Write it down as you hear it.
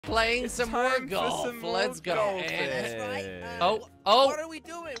Playing some more golf. Let's go. That's right. Oh. What are we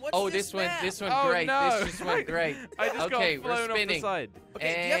doing? What's this went map? great. No. This just went great. I just Okay, got we're flown off the spinning. side.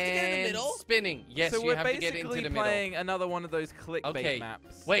 Okay, do you have to get in the middle? Spinning. Yes, So you we're have to get into basically the middle. playing another one of those clickbait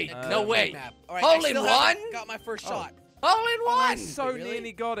maps. Wait, A no clickbait way. map. All right, Hole I in still one? haven't got my first shot. Hole in I one. so Really?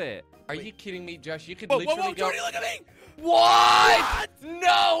 nearly got it. Are you kidding me, Josh? You could Whoa, literally whoa, go. Jordy, look at me! What?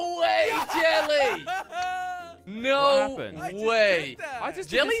 No way, Jelly. No What happened? way. I just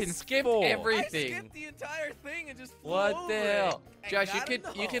Jelly did this in skipped 4. everything. I skipped the entire thing and just flew What over the it. hell? I Josh, got you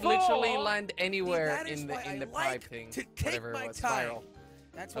could in the literally hole. land anywhere that is in why the I pipe like thing. to take Whatever my it was, time. spiral.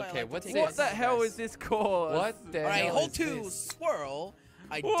 That's why Okay, I like what's to take What the my hell time. is this called? What the All right, hell hold is two, this? swirl.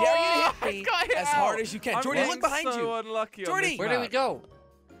 I Whoa, dare you to I hit me got hit as out. hard as you can. I'm Jordy, getting look behind so you. unlucky on Jordy! this Where do we map. go?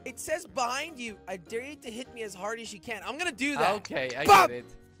 It says behind you. I dare you to hit me as hard as you can. I'm gonna do that. Okay, I Bop! get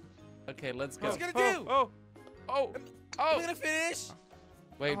it. Okay, let's go. What's it gonna do? Oh. I'm gonna finish.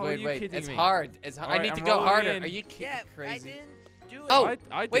 Wait. Oh, are you kidding It's me? hard. I Alright, need to I'm go rolling harder. in. Are you kidding? Yeah, I Crazy. didn't do it. Oh,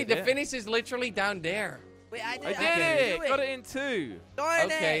 I did wait, the it. finish is literally down there. Wait, I did, I I did didn't it. do Got it in 2. Darn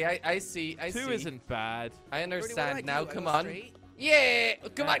Okay, it. I see. 2 isn't bad. I Jordy, what do understand I now. do? I Come go on. straight? Yeah,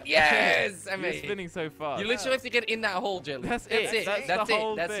 come on. Yes, I You're mean, spinning so fast. you literally have to get in that hole, Jelly. That's That's it. it. That's That's the it.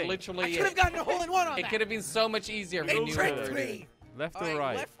 whole That's thing. I literally could have it. gotten a hole in one on It that. could have been so much easier if It we knew tricked what we were doing. me. Left All or right,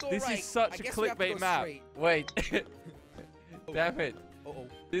 right? left or This right? is such I a guess we have to clickbait go map. straight. Wait. Damn it. Uh-oh.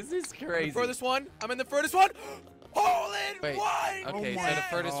 This is The crazy. furthest one. I'm in the furthest one. Hole in Wait, one. okay, so yes.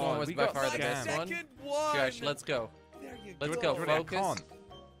 the furthest Oh, one was we by got far the scammed. best one. Second one. Josh, let's go. There you Let's go. go. Jordy, I Focus. can't.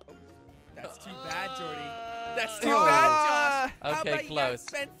 That's too bad, Jordy. That's too Oh. bad, Josh. How Okay, about you guys close.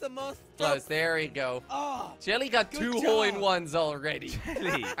 spent the most Close. There we go. Oh, Jelly got Good 2 job. hole-in-ones already.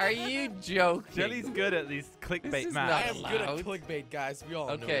 Jelly. Are you joking? Jelly's good at these clickbait This is maps. not I am good at allowed. clickbait, guys. We all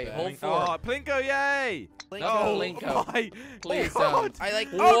know Okay, that. hold Oh, Plinko, yay! Blink No, out. Plinko. my Please God. don't. I like.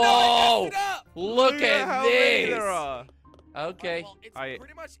 Whoa. Oh no! I messed it up. Look at how at many this. there are. Okay. Well, it's I-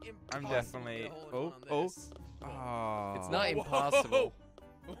 pretty much I'm impossible definitely. to get a hole in one on this. Oh. It's not Whoa. impossible.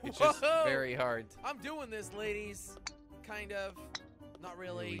 It's just Whoa. very hard. I'm doing this, ladies. Kind of. Not Here we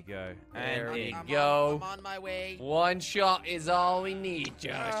really. go. There And we in. go. I'm on my way. One shot is all we need,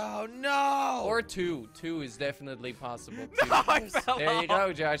 Josh. Oh no! Or 2. 2 is definitely possible. Too. No, I fell There you off.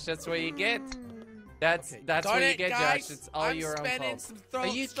 go, Josh. That's what you get. That's Okay. that's Darn what you it, get, guys. Josh. It's all I'm your own spending fault. some Are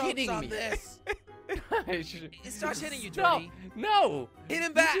you strokes kidding on me? this. It starts hitting you, Stop. Jordy. No. Hit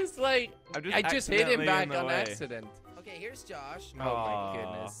him back. Just like I'm I just hit him accidentally back in the on way. accident. Okay, here's Josh. Oh my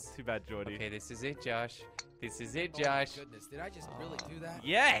goodness. Too bad, Jordy. Okay, this is it, Josh. This is it, Oh my Josh. goodness, did I just really do that?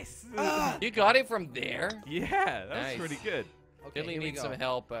 Yes. Ah. You got it from there. Yeah, that Nice. was pretty good. Okay, Billy here we needs go. some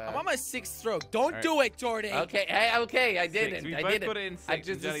help. I'm on my 6th stroke. Don't Alright. do it, Jordy. Okay, hey, okay, I 6. didn't. We I both didn't. got it in 6. I just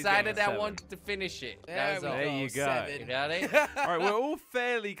and Jelly's decided getting I a 7. wanted to finish it. There That was we all. There go. you go. 7. You got it? All right, we're all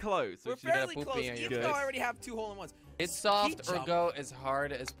fairly close. We're which is fairly poopy close, on your even face. though I already have 2 hole-in-ones. It's soft or jump. go as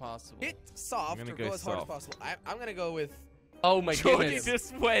hard as possible. Hit soft I'm or gonna go go as hard as soft. possible. I'm gonna go with. Oh my Jordy goodness.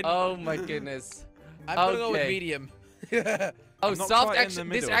 just went. Oh my goodness. I'm gonna go with Okay. medium. Oh, I'm not soft quite in actually. the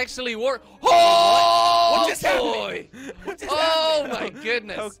This middle. actually worked. Oh What just boy! What just Oh happened? my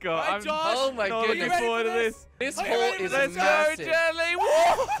goodness! Oh god, Hi, I'm Josh. Oh my not goodness! looking forward to ready for this. This Are you hole ready for is this? Let's massive. go, Jelly!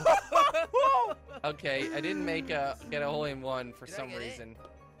 Whoa! Okay, I didn't get a hole in one for Did I some get it? reason.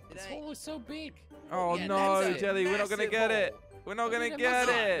 Did This I- hole is so big. Oh Yeah, no, that's a Jelly, we're not gonna massive get it. hole. We're not gonna mean, get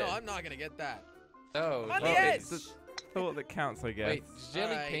I'm it. No, I'm not gonna get that. Oh, I'm on well, the edge. It's the thought that counts, I guess. Wait, is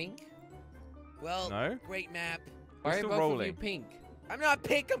Jelly Alright. pink? Well, No? great map. Why are still both of you rolling. pink? I'm not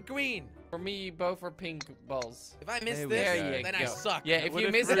pink. I'm green. For me, both are pink balls. If I miss There we this, go. There you then go. I suck. Yeah, if What you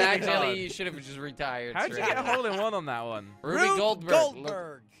if missed Ruby that, won? Jelly, you should have just retired. How'd you straight get a up. hole in one on that one? Ruby Rube Goldberg.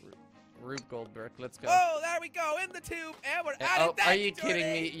 Goldberg. Rube Goldberg. Let's go. Oh, there we go in the tube, and we're out Oh, of that. are you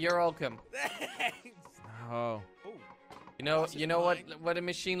kidding me? You're welcome. Thanks. Oh. You know what? behind. What a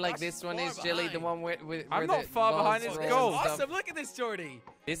machine like Josh this is one far is, Jelly. The behind. one where I'm the not far balls behind, it's roll and gold. stuff. Awesome. Look at this, Jordy.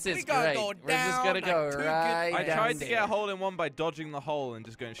 This We is gotta great. go We're just gonna down go like two good right I down tried to there. get a hole in one by dodging the hole and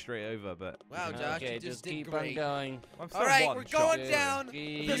just going straight over, but Wow, Josh, Okay, you just did keep great. on going. I'm still All right, one we're shot. going Just down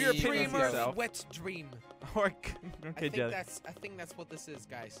keep the your opinion of streamer's yourself. wet dream. okay, I Jelly. think that's what this is,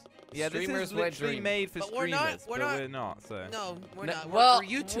 guys. Yeah, this Streamer's is wet literally dream. made for But we're not- streamers, we're but not- we're not, so. No, we're No, not. well, we're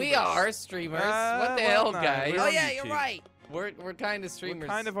YouTubers. we are streamers. What the well, hell, no, guys? we're Oh on yeah, you're YouTube. right. We're kind of streamers.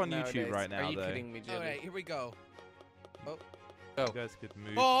 kind of on YouTube nowadays. right now, Are you though. kidding me, Jelly? All right, here we go. Go. You guys could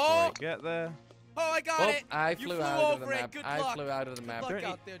move Oh! before I get there. Oh, I got Oh, it. I You flew flew out of the over it. map. Good I luck. flew out of the map. Good luck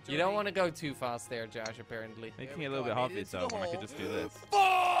Don't- out there, Jordy. You don't want to go too fast there, Josh, apparently. Making we it a little go. bit I hard for made it to yourself the when I could hole. just do this.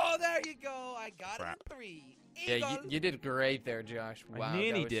 Oh, there you go. I got Crap. it in 3. Yeah, Eagle. you did great there, Josh. I Wow,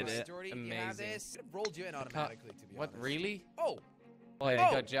 nearly that was did just it. Jordy, you have amazing. this. It rolled you in automatically, to be What, honest. really? Oh. Oh, yeah,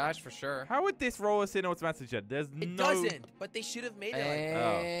 Oh. got Josh for sure. How would this roll us in automatically, Jed? There's It no. doesn't, but they should have made it like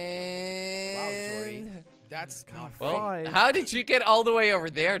And... Wow, that's not Well, Five. how did you get all the way over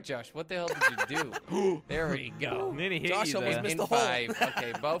there, Josh? What the hell did you do? There we go. Nearly hit Josh you almost there. missed In the hole. 5.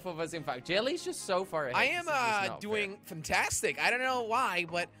 Okay, both of us in 5. Jelly's just so far ahead. I am This is just not doing fantastic. I don't know why,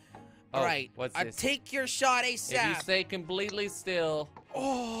 but Oh, all right. what's I this? take your shot fair. If you ASAP. stay completely still,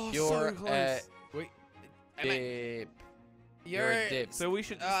 Oh, you're so close. Wait, am I- dip. You're you're a dip. So we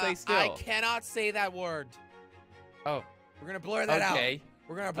should just stay I still. cannot say that word. Oh, We're gonna blur that out. okay.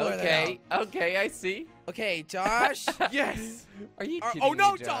 We're gonna blur that Okay, okay, I see. out. Okay, Josh. Yes. Are you kidding Oh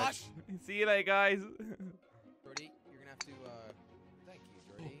no, me, Josh. See you later, guys. Jordy, you're gonna have to. Thank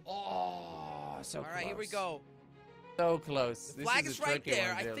you, Jordy. Oh, so All close. right, here we go. So close. The This flag is is a right tricky there.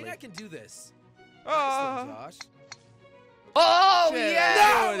 one, I think Jelly. I can do this. Oh. Nice one, Josh. Oh, Jelly. yeah!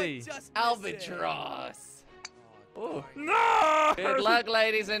 No, Jordy. it just missed it. Albatross. Oh, Ooh. darn. No. Good luck,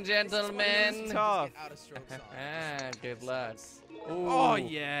 ladies and This is one of those gentlemen. things Tough. get out of strokes on. Ah, good luck. Oh Ooh.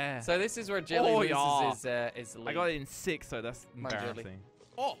 yeah. So this is where Jelly Oh, loses yeah. his lead. I got it in 6, so that's Come on, Jelly. embarrassing.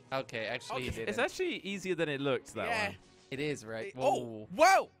 Oh, Okay, actually you Okay. did It's it. actually easier than it looks. That yeah. one. It is, right? Oh, Whoa.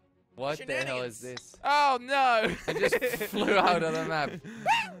 whoa! What the hell is Shenanigans. this? Oh no! I just flew out of the map.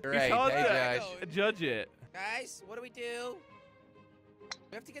 Great. It's hard Hey, to Josh. judge it. Guys, what do we do?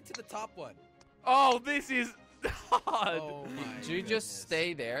 We have to get to the top one. Oh, this is hard. Oh my Do you goodness. just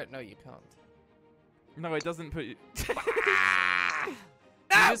stay there? No, you can't. No, it doesn't put you.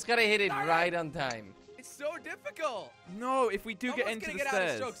 You just gotta hit it right on time. It's so difficult. No, if we do No get one's into gonna the get out of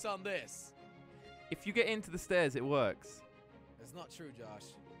stairs. strokes on this. If you get into the stairs, it works. That's not true, Josh.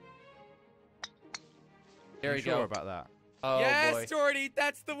 There Are we you sure go. about that? Oh yes, boy. Jordy,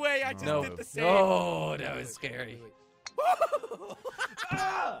 that's the way. I just No. did the same. No, that was scary.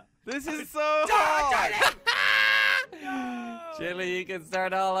 This is so hard. Chili, you can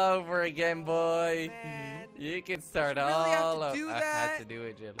start all over again, boy. Man. You can start Did you really have all to over. do I had that? to do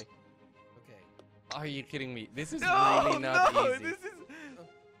it, Jelly. Okay. Are you kidding me? This is No, really not no, easy. this is.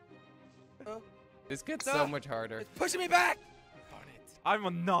 This gets No. so much harder. It's pushing me back. Darn it. I'm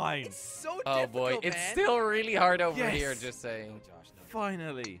on 9. It's so Oh difficult, boy, it's man. still really hard over Yes. here, just No, saying. Josh, no.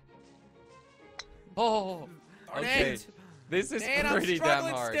 Finally. Oh, Darn okay. it. This is Man, I'm pretty damn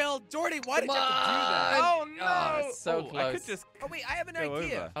struggling hard. still. Jordy, why did Come you have to do that? on. Oh no! Oh, it's so I close. could just. Oh wait, I have an Go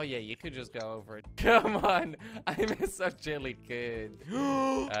idea. over. Oh yeah, you could just go over it. Come on, I miss up Jelly good.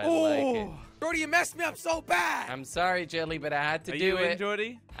 I like it. Jordy, you messed me up so bad. I'm sorry, Jelly, but I had to Are do you in, it.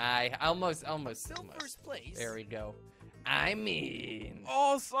 Jordy? I almost. Still first place. There we go. I'm in.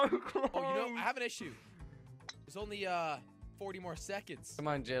 Oh, so close. Oh, you know, I have an issue. There's only 40 more seconds. Come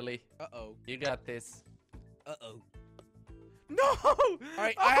on, Jelly. Uh-oh. You got this. Uh-oh. No! All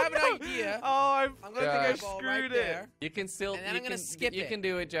right, I have an idea. Oh, I'm I gonna Josh. think I throw the ball screwed right it. there. You can still. And then you I'm gonna can, skip You it. can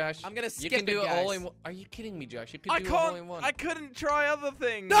do it, Josh. I'm gonna You skip can do it, it all guys. in one. Are you kidding me, Josh? You can I do it all in can't. one. I couldn't try other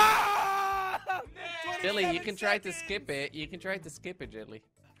things. No! Jelly, you 27 can try to seconds. skip it. You can try to skip it, Jelly.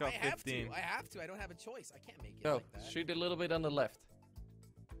 Got I have 15. to. I have to. I don't have a choice. I can't make it Go. like that. Shoot a little bit on the left.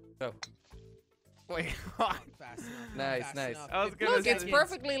 Go. Wait. Not fast enough. Not Nice, fast nice. enough. I was 15 gonna Look, it's seconds.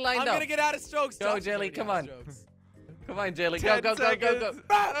 perfectly lined I'm up. gonna get out of strokes. Go, Josh. Jelly, I'm come already on. out of strokes. Come on, Jelly. Go, 10 go, go, go, go. seconds.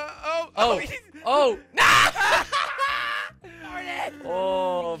 Ah! Oh. Oh. Darn it!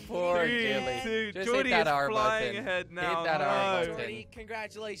 Oh, poor Three, Jelly. two. Just Jordy hit that is R flying button. ahead now. that R No. button. Jordy,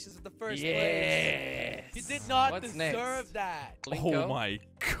 congratulations with the first place. Yes. You did not What's deserve next? that. Blinko? Oh my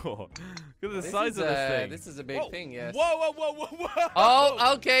god. Look at the This size is, of this thing. This is a big Whoa. thing, yes. Whoa, whoa, whoa, whoa, whoa.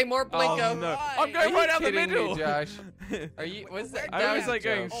 Oh, okay, more Blinko. Oh, no. Right. I'm Are going you right down the kidding middle. me, Josh? Are you? Wait, What's where that? did I you was like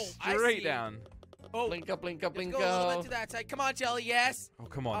have going to? Oh, I straight see. down. Oh, Blinko, blinko, let's go a little bit blinko. to that side. Come on, Jelly. Yes. Oh,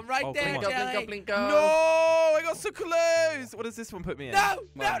 come on. I'm right oh, there, come Blinko, on. Jelly. blinko, blinko. No, I got so close. What does this one put me in? No,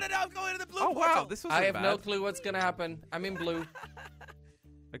 no, on. no, no. I'm going to the blue Oh, portal. wow. This wasn't I have bad. no clue what's gonna happen. I'm in blue.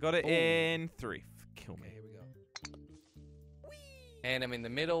 I got it Ooh. in 3. Kill me. Okay, here we go. And I'm in the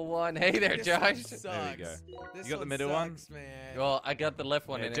middle one. Hey there, This Josh. one sucks. There we go. This You got the one middle one? sucks, man. Well, I got the left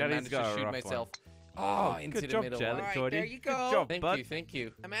one Yeah, and I Jelly's managed got to a shoot rough myself. one. Oh, into Good the job, middle Jelly. one. Alright, Jordy. there you Good go. job, Thank bud. you, thank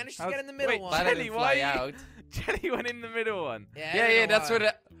you. I managed to How's- get in the middle wait, one. Glad I Jelly, didn't why fly you- out. Jelly went in the middle one. Yeah, that's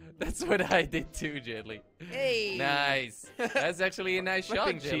what. that's what I did too, Jelly. Hey. Nice. That's actually a nice shot,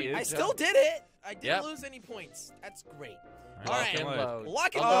 Flipping Jelly. cheated. I Good still job. did it. I didn't Yep. lose any points. That's great. All right. Lock and load.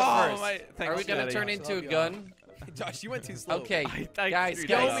 Lock and I'll load. go first. mate, thanks, Are we gonna Jelly. turn Josh, into a love you gun? Josh, you went too slow. Okay, I guys, screwed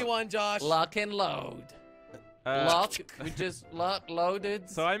Show that guys. me up. one, Josh. Lock and load. Lock. We just loaded.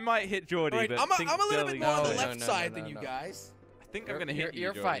 So I might hit Jordy, All right, but I'm a think little bit Jelly more on the No, left no, side no, than no, you no. guys. I think I'm gonna hit you.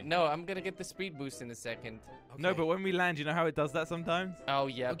 You're Jordy. fine. No, I'm gonna get the speed boost in a second. No, Okay. but when we land, you know how it does that sometimes? Oh,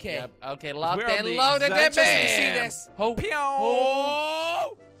 yep. Okay. Yep. Okay, locked we're on and the loaded. exact- Get Just see bam! this. Oh, Pew!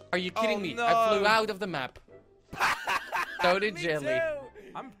 Oh! are you kidding Oh, me? no. I flew out of the map. So did Me Jelly.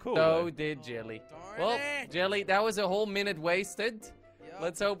 too. I'm cool. So though. did Jelly. Darn Well, it. Jelly, that was a whole minute wasted. Yup.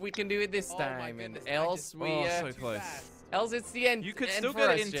 Let's hope we can do it this Oh my time, and goodness, I else just- we, Oh, uh, so Too close. fast. else it's the end. You could end still for get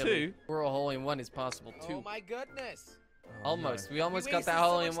it us, in Jelly. 2. We're a hole in one is possible too. Oh my goodness. Oh, Almost. no. We almost We got wasted that so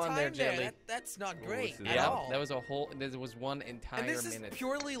hole in much one there, time there. Jelly. That's not Oh, great this is at Yeah, all. that was a whole. There was one entire And this is minute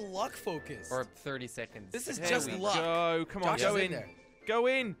purely luck focused. or 30 seconds. This is There just we luck. Go. Come on, Josh go is in. there. Go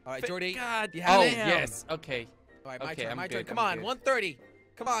in. All right, Jordy. God, You have Oh it? yes. Okay. All right, my Okay, turn. I'm My turn. good, Come I'm on, good. 1:30.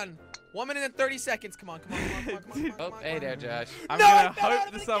 Come on, 1 minute and 30 seconds. Come on, come on, come on, come on, come on. Oh, come on, hey come there, on. Josh. I'm No, I gonna fell out hope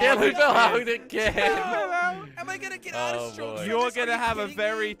of that it someone. again. Jelly fell out wins. again. Am I gonna get out Oh, of stroke? boy. You're Are gonna you have a kidding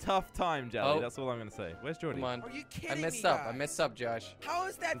very me? tough time, Jelly. Oh. That's all I'm gonna say. Where's Jordy? Come on. Are you kidding I me, messed up. I guys? messed up, Josh. How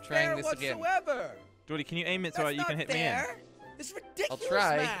is that I'm trying fair this again. whatsoever? Jordy, can you aim it so That's you can not hit me in? fair. This is ridiculous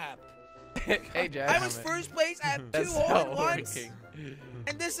try. map. Hey, Josh. I was it. first place. I have 2 That's hole not in ones, working.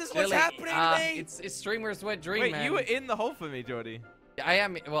 and this is what's Jelly, happening to me. it's streamer's wet dream, Wait, man. you were in the hole for me, Jordy. I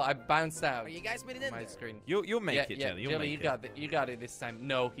am. Well, I bounced out. Are you guys made it in My there? screen. You'll make yeah, it, yeah, Jelly. You'll make you it. got it. You got it this time.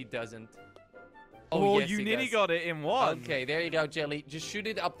 No, he doesn't. Oh, yes, you he nearly does. got it in 1. Okay, there you go, Jelly. Just shoot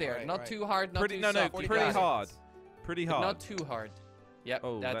it up there. Alright, Not alright. too hard, not Pretty, too no, soft. no, You pretty got it. hard. Pretty But hard. not too hard. Yep,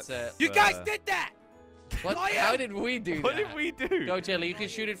 Oh, that's You guys uh, did that. What? Lion! How did we do What that? did we do? Go, Jelly. You can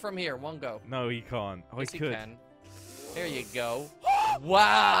shoot it from here. One go. No, he can't. Oh, Yes, he you could. can. There you go.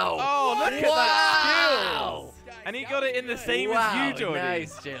 Wow. Oh, look at that Wow. skill. Guys, And he that got was it in the good. same Wow, as you, Jordy.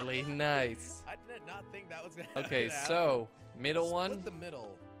 nice, Jelly. Nice. I did not think that was gonna Okay, happen. so middle Split one. the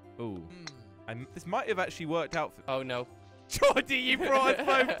middle. Ooh. Hmm. This might have actually worked out for Oh no. Jordy, you brought us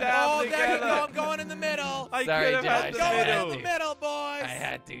both down Oh, together. there you go. I'm going in the middle. I Sorry, could have had Josh. the Going middle. in the middle, boys. I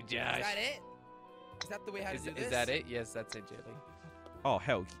had to, Is Josh. that it? Is that the way how to do this? Is that it? Yes, that's it, Jelly. Oh,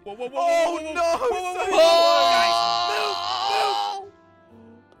 hell. Whoa, whoa, whoa, Oh, whoa, whoa, no, whoa, whoa, whoa, so- whoa, guys, move, move.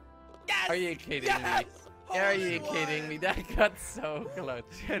 Yes. Are you kidding yes. me? Hole Are in you kidding one. me? That got so close.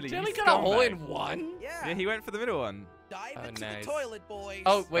 Jelly, Jelly you got a hole scumbag. in one? Yeah. Yeah, he went for the middle one. Dive Oh, into nice. the toilet, boys.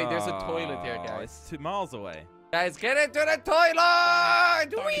 Oh, wait, there's a toilet here, Oh, guys. It's 2 miles away. Guys, get into the toilet!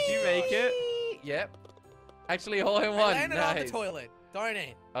 Did you make it? Whee! Yep. Actually, hole in I one. landed Nice. on the toilet. Darn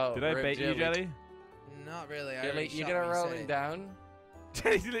it. Oh, Did I rip bait you, Jelly? Not really. I Jelly, already you shot gonna when roll said him it. down?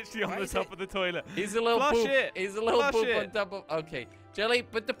 Jelly's literally Why on the is top it- of the toilet. He's a little Flush poop. it. He's a little Flush poop it. on top of. Okay, Jelly,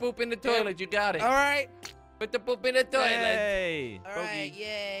 put the poop in the toilet. You got it. All right. Put the poop in the toilet. Hey. All right.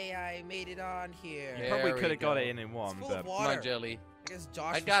 Yay. I made it on here. You Yeah. probably There we could have got go. it in one, It's full but of Come water. on, Jelly. I guess Josh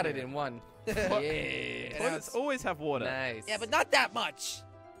I was got it here. in one. Yeah, Yeah. toilets always have water. Nice. but not that much.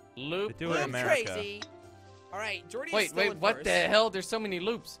 Loop. They do it in I'm America. crazy. All right, Jordy is Wait, still wait, in what first. the hell? There's so many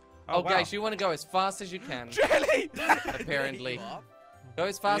loops. Oh, wow. guys, you want to go as fast as you can. Jelly! Apparently. There you go. Go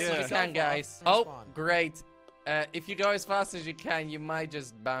as fast Yeah. as you can, guys. Yourself Oh, off. Respawn. great. If you go as fast as you can, you might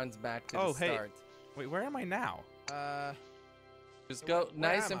just bounce back to Oh, the hey. start. Wait, where am I now? Just So go where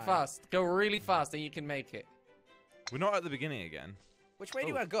nice am and I? fast. Go really fast, and you can make it. We're not at the beginning again. which way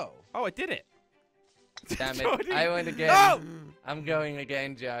do Oh. I go? Oh, I did it. Damn it. Jordy. I went again. No! I'm going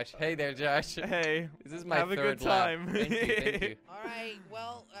again, Josh. Hey there, Josh. Hey, This is my have a third good time. lap. Thank you, thank you. All right,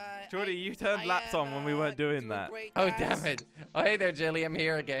 well, Jordy, you turned I laps am, on when we weren't doing that. great, Oh, guys. damn it. Oh, hey there, Jelly. I'm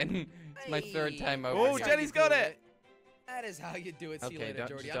here again. It's my third Hey. time Oh, over That's here. how Jelly's you got do it. That is how you do it. See you Okay, later, don't-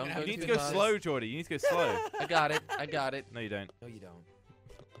 Jordy. don't I'm gonna go have You need to too go fast. slow, Jordy. You need to go slow. I got it. I got it. No, you don't. No, you don't.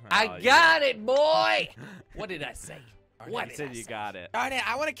 I Oh, you got it, boy. What did I say? Darn What it. You did I said you say? got it. Darn it,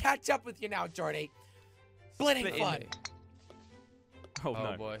 I want to catch up with you now, Jordy. Splitting Split fun. in. Oh,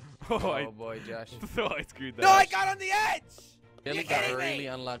 Oh no. boy. Oh, I Oh boy, Josh. thought I screwed that No, I up. got on the edge. Jelly You're got kidding me. really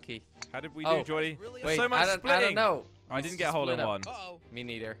unlucky. How did we Oh. do, Jordy? Really Wait, so much I don't splitting. know. I We didn't get a hole in split up. one. Uh-oh. Me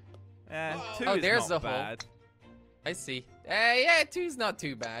neither. Uh-oh. 2 Oh, is there's not the hole. bad. I see. Yeah, two's not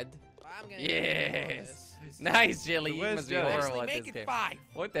too bad. I'm gonna Yes. Nice, Jelly. So You where's must be Jelly? horrible Actually, at make this it game. 5.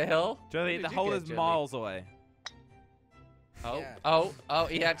 What the hell? Jelly, Where the did you hole get, is Jelly? miles away. Oh, Yeah. oh,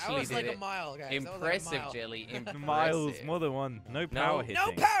 he That actually was did like it. a mile, guys. That was like a Impressive, mile. Jelly. Impressive. Miles, more than one. No power hitting.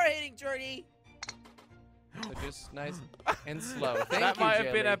 No power hitting, Jordy. So just nice and slow. Thank that you, might Jelly.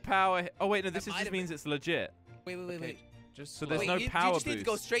 have been a power. Oh wait, no. This That might just have means it's legit. Wait, wait, wait, Okay, wait. just So slow. there's Wait, no you power just need to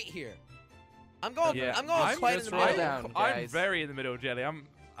go boost. straight here. I'm going. Yeah, I'm going I'm quite just in the roll middle. down. I'm guys. very in the middle, Jelly. I'm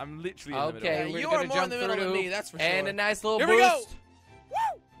literally in the middle. Okay, Yeah, we're you gonna are more in jump the middle through than me, that's for sure. and a nice little Here boost. we go.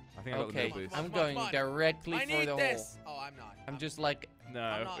 Woo! I think I got the Okay, middle boost. Come I'm on, going come on. directly I for need the this. hole. Oh, I'm not. I'm just like No,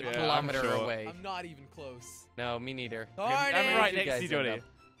 I'm not- yeah, a kilometer I'm sure. away. I'm not even close. No, me neither. Darn I'm it. right You next guys to you, end Jordy. up.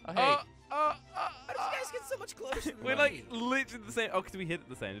 Oh, hey. How did you guys guys get so much closer. than We're me. like literally the same. Oh, because we hit it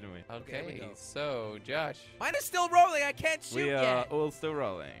the same, didn't we? Okay, here we Okay, go. so Josh. Mine is still rolling. I can't shoot We are yet. all still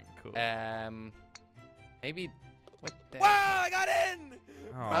rolling. Cool. Maybe. What the? Wow, I got in.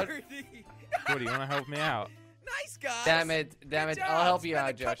 Oh, Birdie. Jordy, you want to help me out? Nice, guys. Damn it! Damn Good it! job. I'll help you Spend a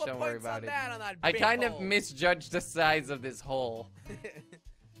out, Josh. couple Don't worry points about on it. that on that I big kind of hole. misjudged the size of this hole.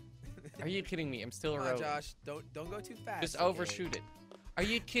 Are you kidding me? I'm still Come on, rolling. Josh. Don't go too fast. Just okay? overshoot it. Are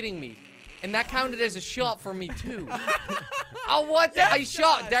you kidding me? And that counted as a shot for me too. Oh, what? Yes, I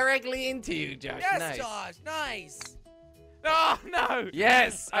shot Josh. directly into you, Josh. Yes, Nice. Josh. Nice. Oh, no.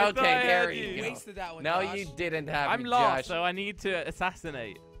 Yes. I Okay, thought I there had you you. go. Wasted that one. No, Josh. you didn't have I'm me, lost, Josh. so I need to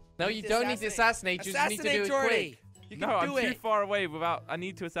assassinate. No, you don't need to assassinate. You just need to do it Jordy. quick. You can No, I'm do it. too far away without. I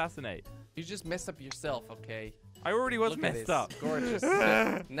need to assassinate. You just messed up yourself, okay? I already was Look at messed this. up. Gorgeous.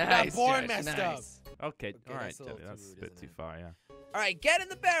 Nice, born Josh, messed nice. up. Okay, Okay, all right, that's a little Jelly, that's too a rude, bit isn't too it? far, yeah. All right, get in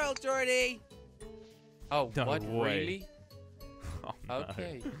the barrel, Jordy. Oh, No what? way. Really? Oh, no.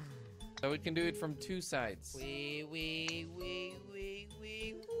 Okay. So we can do it from two sides. Wee.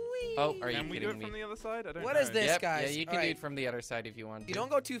 Oh, are you Can we do kidding it me? from the other side? I don't What know. is this, Yep, guys? yeah, you can All do right. it from the other side if you want You to. don't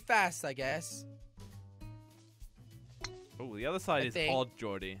go too fast, I guess. Oh, the other side I is think. odd,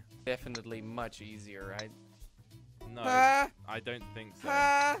 Jordy. Definitely much easier, right? No, Huh? I don't think so.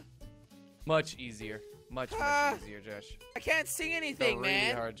 Huh? Much easier. Much Ah. easier, Josh. I can't see Go anything, really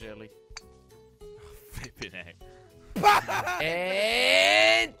man. hard, Jelly. Flipping heck.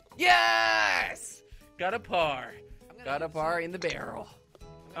 And yes! Got a par. I'm gonna Got a do par the in the barrel. same.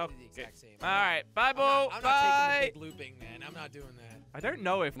 I'm gonna do the Okay. exact same. All right, bye, I'm Bo. not Bye. taking the big looping, man. I'm not doing that. I don't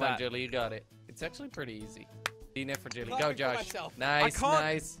know if Come on, that. Jelly, you got it. It's actually pretty easy. DNF for Jelly. Clapping Go, for Josh. myself. I Nice, can't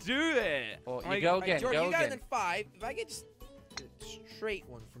nice. do it. Well, you Like, go All right, again. Jordy, Go you got it again. in 5. If I get just a straight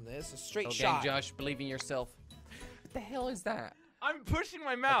one from this, a straight Go shot. again, Josh. Believe in yourself. What the hell is that? I'm pushing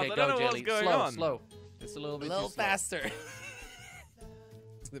my mouth. Okay, I go, don't know Jelly. what's going Slow, on. slow. It's a little A bit little too slow. faster.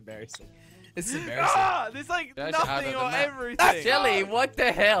 It's embarrassing. It's embarrassing. Ah, there's like Josh, out nothing of the or map. everything. Jelly, what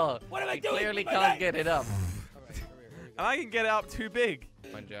the hell? What am I You doing clearly with my can't life? get it up. All right, here we And I can get it up too big.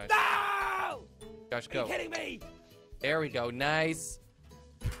 Come on, Josh. No! Josh, Are you go. kidding me? There we go. Nice.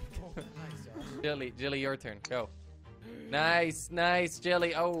 Oh, nice, Josh. Jelly, your turn. Go. Nice, nice,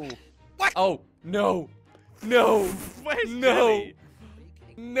 Jelly. Oh. What? Oh, no. No. Where's No. Jelly?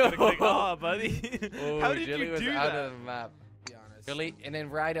 No. Gotta click R, buddy. Oh, How did Jelly you was do out that? of the map. Be honest. Jelly, and then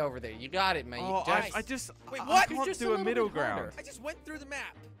right over there. You got it, man. Oh, Josh, I just Wait, I what? can't Just a do a little middle bit harder. ground. I just went through the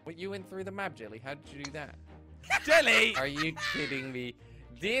map. What, you went through the map, Jelly. How did you do that? Jelly. Are you kidding me?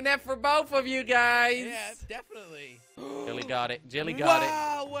 DNF for both of you guys. Yeah, definitely. Jelly got it. Jelly got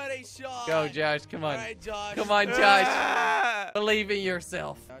Wow, what a shot. it. Go, Josh. Come on. All right, Josh. Come on, Josh. Ah! Believe in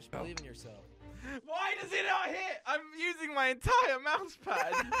yourself. Josh, Go. believe in yourself. Why does it not hit? I'm using my entire mouse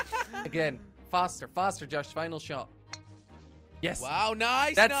pad. Again. Faster, faster, Josh. Final shot. Yes. Wow,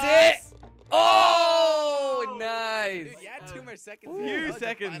 nice. That's nice. it. Oh, nice. Dude, you had 2 more seconds. Few there. That was the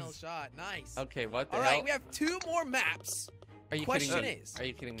seconds. Final shot. Nice. Okay, what the All hell? right, we have 2 more maps. Are you Question kidding me? is, Are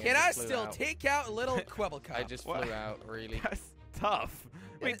you kidding me? Can I just flew still out. take out a little Quibble Cup? I just What? flew out, really. That's tough.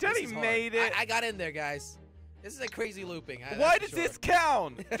 Wait, This Jelly is hard. made it. I got in there, guys. This is a crazy looping. Why that's does for sure. this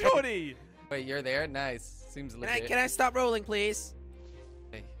count? Jordy. Wait, you're there? Nice. Seems legit. Can I stop rolling, please?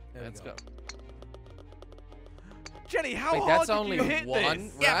 Hey, There we let's go. go. Jelly, how Wait, hard that's did only you hit one?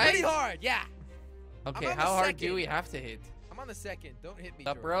 this? Yeah, pretty Right? hard. Yeah. Okay, on the how hard second. do we have to hit? I'm on the second. Don't hit me.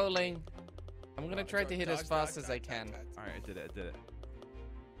 Stop Jordan. rolling. I'm gonna try to Jordan, hit as dodge, fast dodge, as I dodge, can. dodge, dodge. All right, I did it. I did it.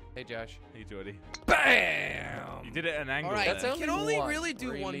 Hey, Josh. Hey, Jordy. BAM! You did it at an angle. All right, That's there. only can only one, really do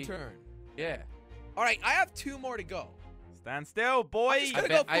one really. turn. Yeah. All right, I have 2 more to go. Stand still, boy. I'm just gonna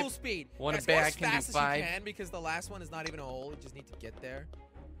bet go full speed. wanna Guys, bet go I as can do fast as 5. you can because the last one is not even a hole. You just need to get there.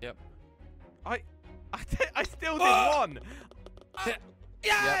 Yep. I still did Oh! one. Yes.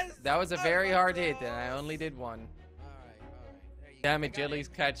 Yep. That was a very hard hit, and I only did one. All right. There you go. Damn I it, got Jelly's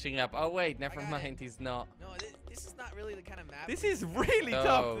catching up. Oh, wait, never got mind. He's not. No, this is not really the kind of map. This where is you- really Oh,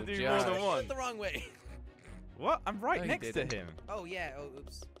 tough to do more Josh. than You one. went the wrong way. What? I'm right No, you next to didn't. him. Oh yeah. Oh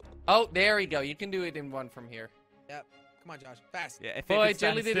oops. Oh, there we go. You can do it in one from here. Yep. Come on, Josh. Fast. Yeah, if it Boy, could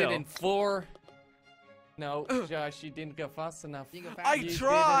stand Jelly did it still. in 4. No, Josh, you didn't go fast enough. You can go I fast. You didn't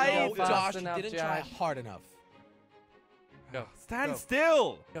tried. go No, fast Josh, enough, you didn't try Josh. hard enough. Go. Stand Go.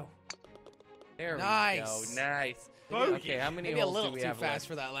 still. Go. There Nice. we go. Nice. Bogey. Okay, how many Maybe a holes little do we too have fast left?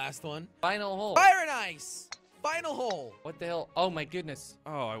 for that last one. Final hole. Fire and ice. Final hole. What the hell? Oh my goodness.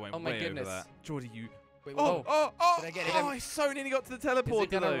 Oh, I went Oh my way goodness. over that. Jordy, you. Wait, Oh, whoa. oh. Did I get Oh, him? I so nearly got to the Is teleporter. it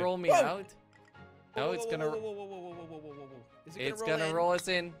gonna though. roll me Whoa. out? No, Whoa, it's whoa, gonna. Whoa, whoa, whoa, whoa, whoa, whoa, whoa, whoa. Is it It's gonna gonna in? roll us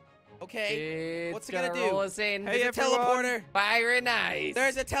in. Okay. It's What's it gonna gonna do? roll us in. Hey, There's a everyone. teleporter. Fire and ice.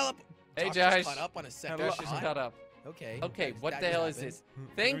 There's a Hey, Josh Josh. just caught up on a second Josh just shot. caught up. Okay. Okay, that- what that the hell is happens. this?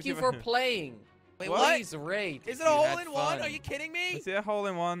 Thank you for playing. Wait, What? what? Please rate. Is if it a you hole had in one? fun. Are you kidding me? Is it a hole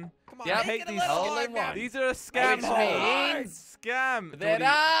in one? Come on, Yeah, make hate it a these little hole hard, in one. man. These are a scam Which hole. means Scam. that Jordy.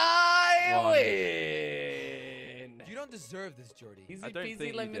 I Won. win. You don't deserve this, Jordy. Easy I don't peasy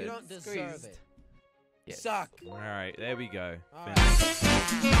think you lemon did. You don't deserve squeezed. it. Yes. Suck. All right, there we go. All Finished.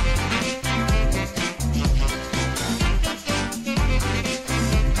 right.